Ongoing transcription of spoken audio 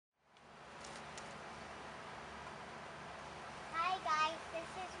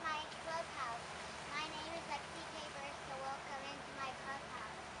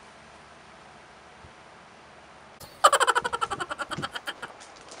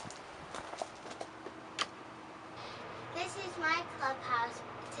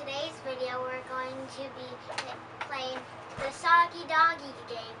to be playing the Soggy Doggy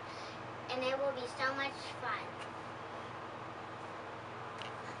game, and it will be so much fun.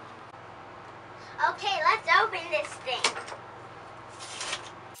 Okay, let's open this thing.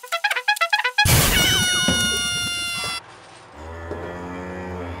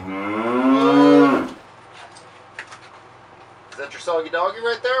 Is that your Soggy Doggy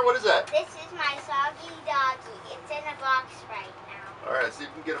right there? What is that? This is my Soggy Doggy. It's in a box right now. Alright, let's see if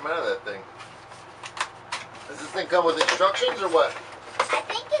we can get him out of that thing. Does this thing come with instructions or what? I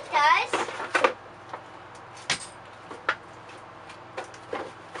think it does.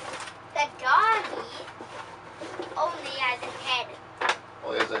 The doggy only has a head.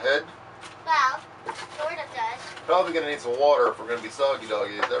 Oh, he has a head? Well, sort of does. Probably gonna need some water if we're gonna be Soggy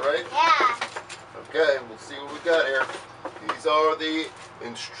Doggy, is that right? Yeah. Okay, we'll see what we got here. These are the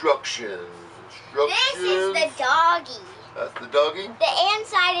instructions. This is the doggy. That's the doggy? The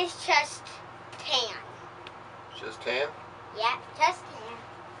inside is just tan. Just tan? Yeah, just tan.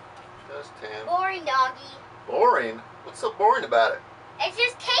 Just tan. Boring doggy. Boring? What's so boring about it? It's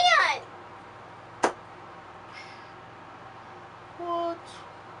just tan. What?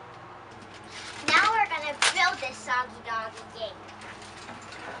 Now we're gonna build this Soggy Doggy game.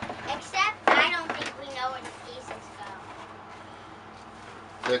 Except I don't think we know where the pieces go.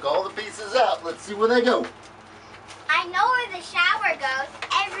 Take all the pieces out. Let's see where they go. I know where the shower goes.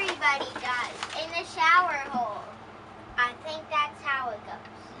 Everybody does. In the shower hole. I think that's how it goes.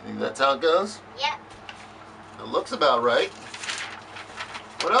 You think that's how it goes? Yep. It looks about right.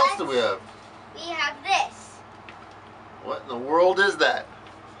 What else do we have? We have this. What in the world is that?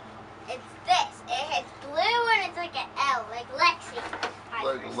 It's this. It has blue and it's like an L, like Lexie.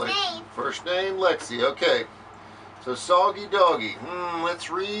 My first name. First name, Lexie. Okay. So Soggy Doggy. Let's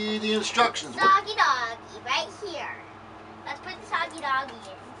read the instructions. Soggy Doggy, right here. Let's put the Soggy Doggy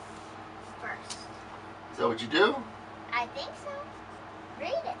in first. Is that what you do? I think so.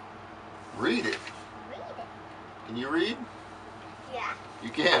 Read it. Read it. Read it. Can you read? Yeah. You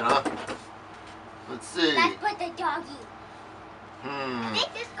can, huh? Let's see. Let's put the doggy. I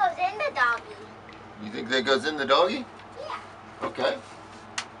think this goes in the doggy. You think that goes in the doggy? Yeah. Okay.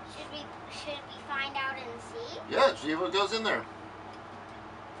 Should we find out and see? Yeah, see what goes in there.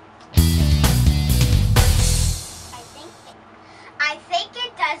 I think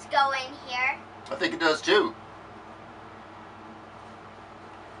it does go in here. I think it does too.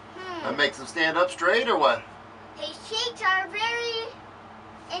 That makes him stand up straight or what? His cheeks are very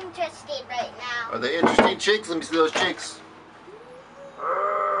interesting right now. Are they interesting cheeks? Let me see those cheeks.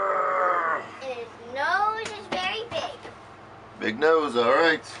 And his nose is very big. Big nose, all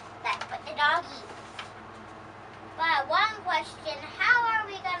right. Let's put the doggy. But one question, how are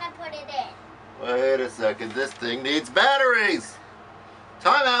we gonna put it in? Wait a second, this thing needs batteries.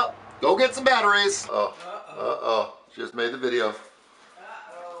 Time out. Go get some batteries. Oh, uh-oh. Just made the video.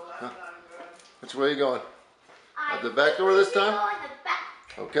 Huh? Which way are you going? At the back door this time? In the back.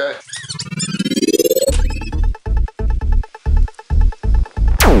 Okay.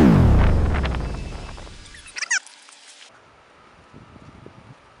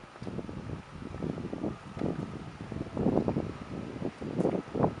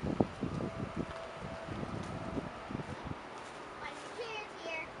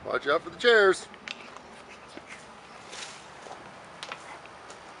 Watch out for the chairs.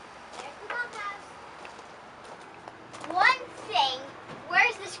 There's the Clubhouse. One thing,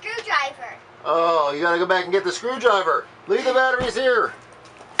 where's the screwdriver? Oh, you gotta go back and get the screwdriver. Leave the batteries here.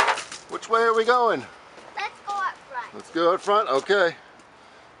 Which way are we going? Let's go up front. Let's go up front, okay.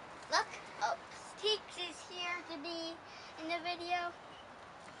 Look, Steaks is here to be in the video.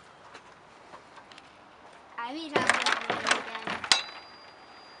 I mean, I'm in the video again.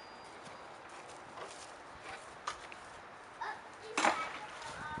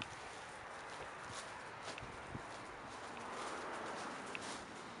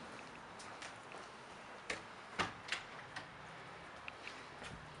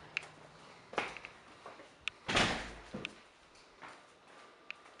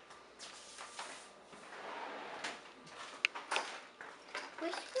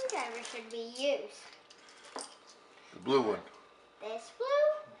 Which screwdriver should we use? The blue one. This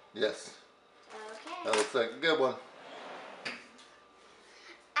blue? Yes. Okay. That looks like a good one.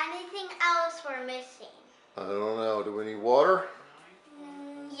 Anything else we're missing? I don't know. Do we need water?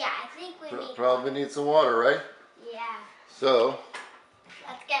 Yeah, I think we need Probably need some water, right? Yeah. So,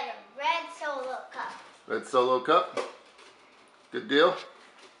 Let's get a red Solo cup. red Solo cup. Good deal.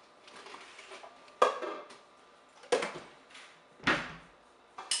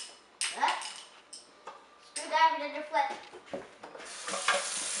 Screwdriver to the flip.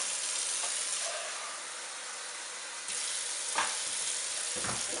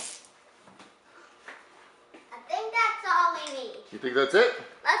 think that's it?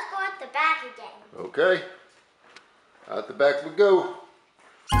 Let's go at the back again. Okay. Out the back we go.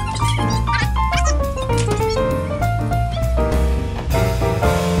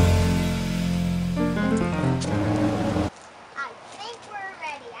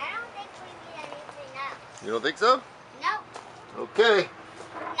 You don't think so? Nope. Okay.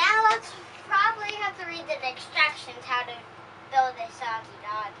 Now let's probably have to read the instructions how to build a Soggy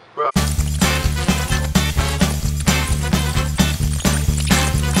Doggy. Right.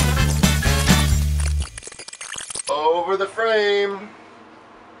 Over the frame.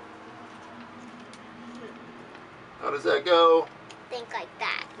 How does that go? Think like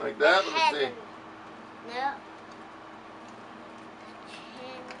that. Like that? Let me see. No.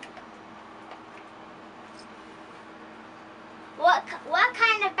 What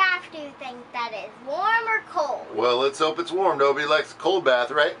kind of bath do you think that is? Warm or cold? Well, let's hope it's warm. Nobody likes a cold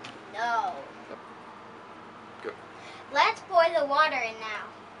bath, right? No. Good. Let's pour the water in now.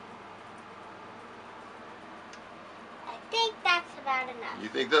 I think that's about enough. You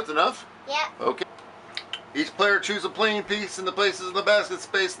think that's enough? Yep. Okay. Each player choose a playing piece and the places in the basket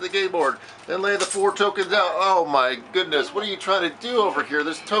space in the game board. Then lay the 4 tokens out. Oh my goodness, what are you trying to do over here?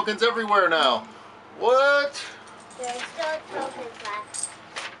 There's tokens everywhere now. What? There's still tokens left.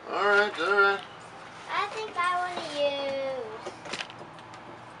 Alright, alright. I think I want to use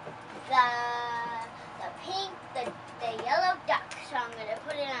the pink, the yellow duck. So I'm going to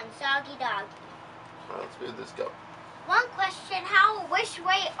put it on Soggy Doggy. Well, let's move this go. One question, which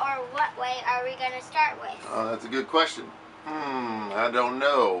way or what way are we going to start with? Oh, that's a good question. I don't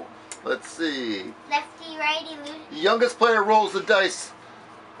know. Let's see. Lefty, righty, loose. The youngest player rolls the dice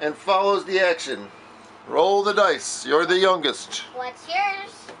and follows the action. Roll the dice. You're the youngest. What's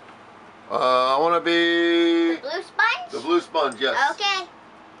yours? I want to be... The blue sponge? The blue sponge, yes. Okay.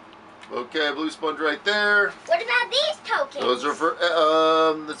 Okay, blue sponge right there. What about these tokens? Those are for,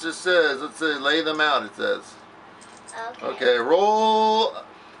 it just says, let's say, lay them out, it says. Okay. Okay, roll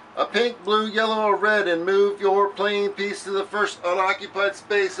a pink, blue, yellow, or red and move your playing piece to the first unoccupied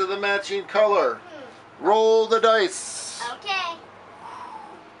space of the matching color. Roll the dice. Okay.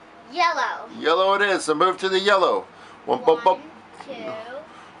 Yellow. Yellow it is, so move to the yellow. One, 2, 3,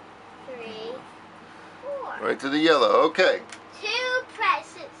 4. Right to the yellow, okay. 2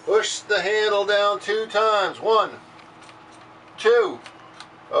 presses. Push the handle down 2 times. 1, 2.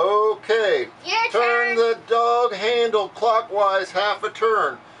 Okay. Your turn turn. the dog handle clockwise half a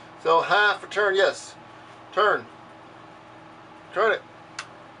turn. So half a turn, yes. Turn. Turn it.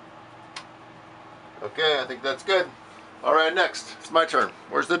 Okay, I think that's good. All right, next. It's my turn.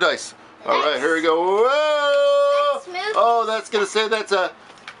 Where's the dice? All right, here we go. Whoa! Let's move. Oh, that's going to say that's a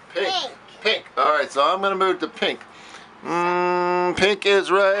pink. Pink. All right, so I'm going to move to pink. Pink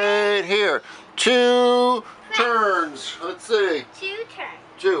is right here. 2 turns. Let's see. 2 turns.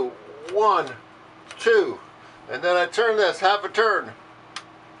 2, 1, 2. And then I turn this half a turn.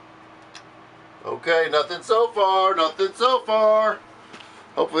 Okay, nothing so far. Nothing so far.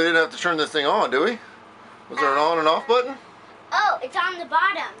 Hopefully we didn't have to turn this thing on, do we? Was there an on and off button? Oh, it's on the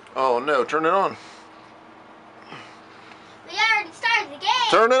bottom. Oh no, turn it on. We already started the game.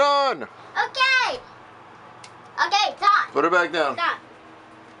 Turn it on. Okay. Okay, it's on. Put it back down. It's on.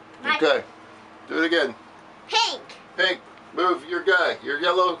 My Okay. Do it again. Pink. Pink. Move your guy. Your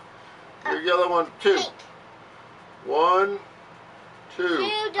yellow one. 2. Pink. 1, 2.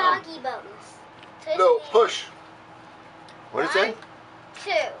 2 doggy bones. No, push. What did you say? 1,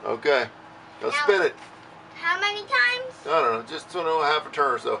 2. Okay. Now Now- spin it. How many times? I don't know, just half a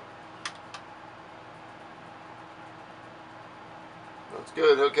turn or so. That's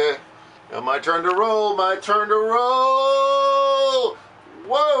good, okay. Now my turn to roll, my turn to roll!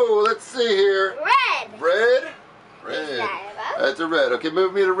 Whoa, let's see here. Red. Red? Is Red. that about? That's a red. Okay,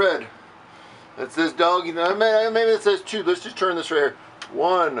 move me to red. That says doggy. Now, maybe it says 2. Let's just turn this right here.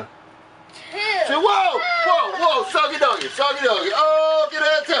 1, 2. 2. Whoa! Whoa! Whoa! Soggy doggy! Soggy doggy! Oh, get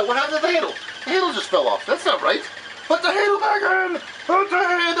out of town! What happened to the handle? The handle just fell off. That's not right. Put the handle back in! Put the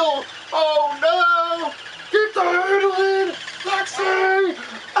handle! Oh no! Get the handle in! Lexie!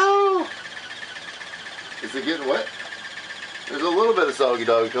 Oh! Is it getting wet? There's a little bit of soggy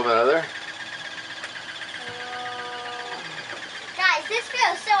doggy coming out of there. Guys, this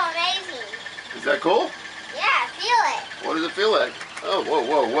feels so amazing. Is that cool? Yeah, feel it. What does it feel like? Oh, whoa,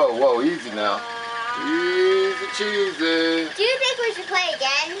 whoa, whoa, whoa! Easy now. Easy cheesy. Do you think we should play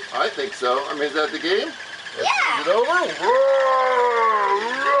again? I think so. I mean, is that the game? Yeah. Is it over?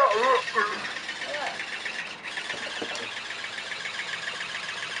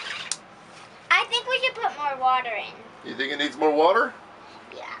 I think we should put more water in. You think it needs more water?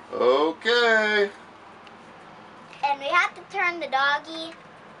 Yeah. Okay. And we have to turn the doggy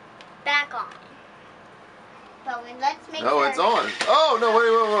back on. But let's make No, sure. it's on. Oh, no,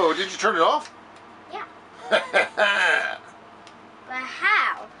 wait. Did you turn it off? Yeah. But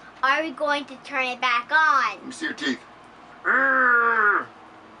how are we going to turn it back on? Let me see your teeth. You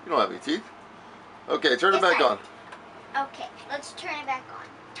don't have any teeth. Okay, turn it back on. Okay, let's turn it back on.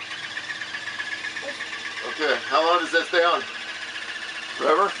 Okay, how long does that stay on?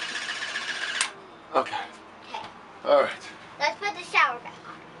 Forever? Okay. Okay. All right. Let's put the shower back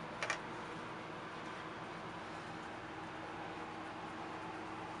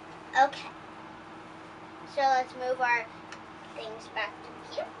on. Okay. So let's move our things back to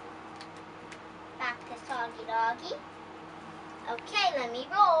here. Back to Soggy Doggy. Okay, let me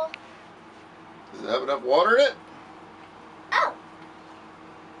roll. Does it have enough water in it? Oh.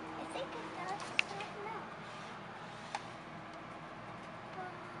 I think it does. No.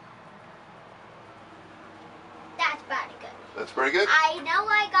 That's pretty good. That's pretty good? I know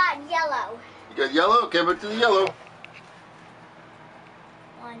I got yellow. You got yellow? Okay, back to the yellow.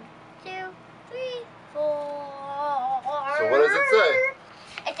 1, 2, 3, 4. So what does it say?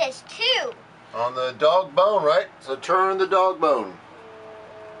 It says 2. On the dog bone, right? So turn the dog bone.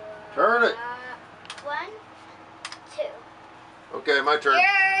 Turn it. 1, 2. Okay, my turn.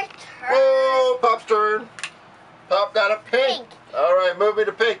 Your turn. Whoa, Pop's turn. Pop got a pink. Pink. All right, move me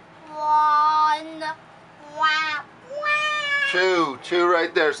to pink. 1. Wow. Wow. 2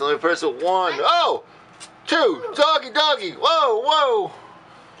 right there. So let me press it. 1. Oh, 2. Doggy. Whoa.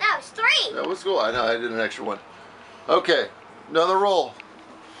 That was 3. That was cool. I know. I did an extra one. Okay, another roll.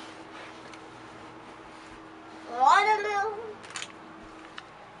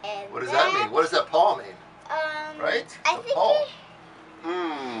 And What does that mean? What does that paw mean? Right? I The think paw. I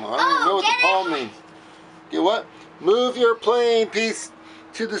don't even know what the paw means. Get what? Move your playing piece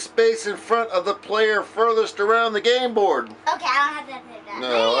to the space in front of the player furthest around the game board. Okay, I don't have to do that.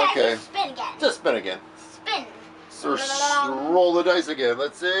 No, okay. Just spin again. Just spin again. Spin. So roll the dice again.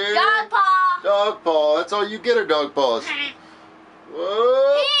 Let's see. Dog paw. Dog paw. That's all you get are dog paws.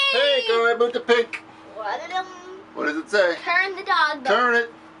 Whoa. Pink. All right, move to pink. What does it say? Turn the dog. Turn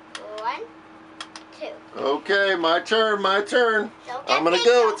it. 1, 2. Okay, my turn. Don't get I'm gonna pink,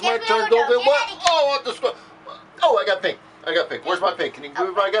 go. don't It's my get turn. blue, Don't don't get get what? anything. Oh, what the squirrel? Oh, I got pink. Where's my pink? Can you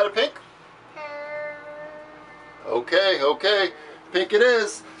move if I got a pink? Okay. Pink it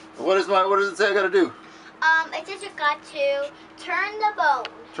is. What does it say I gotta do? It says you got to turn the bone.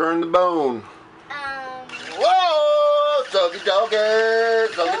 Turn the bone. Whoa! Soggy Doggy!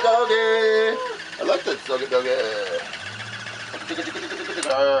 I like that Soggy Doggy.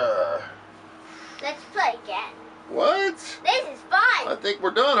 Let's play again. What? This is fun. I think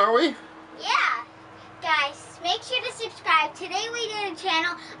we're done, are we? Yeah. Guys, make sure to subscribe. Today we did a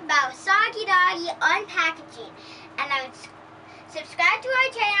channel about Soggy Doggy unpackaging. And I would subscribe to our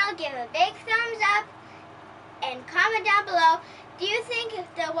channel, give a big thumbs up, and comment down below, do you think if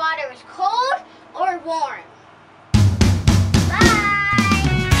the water was cold or warm?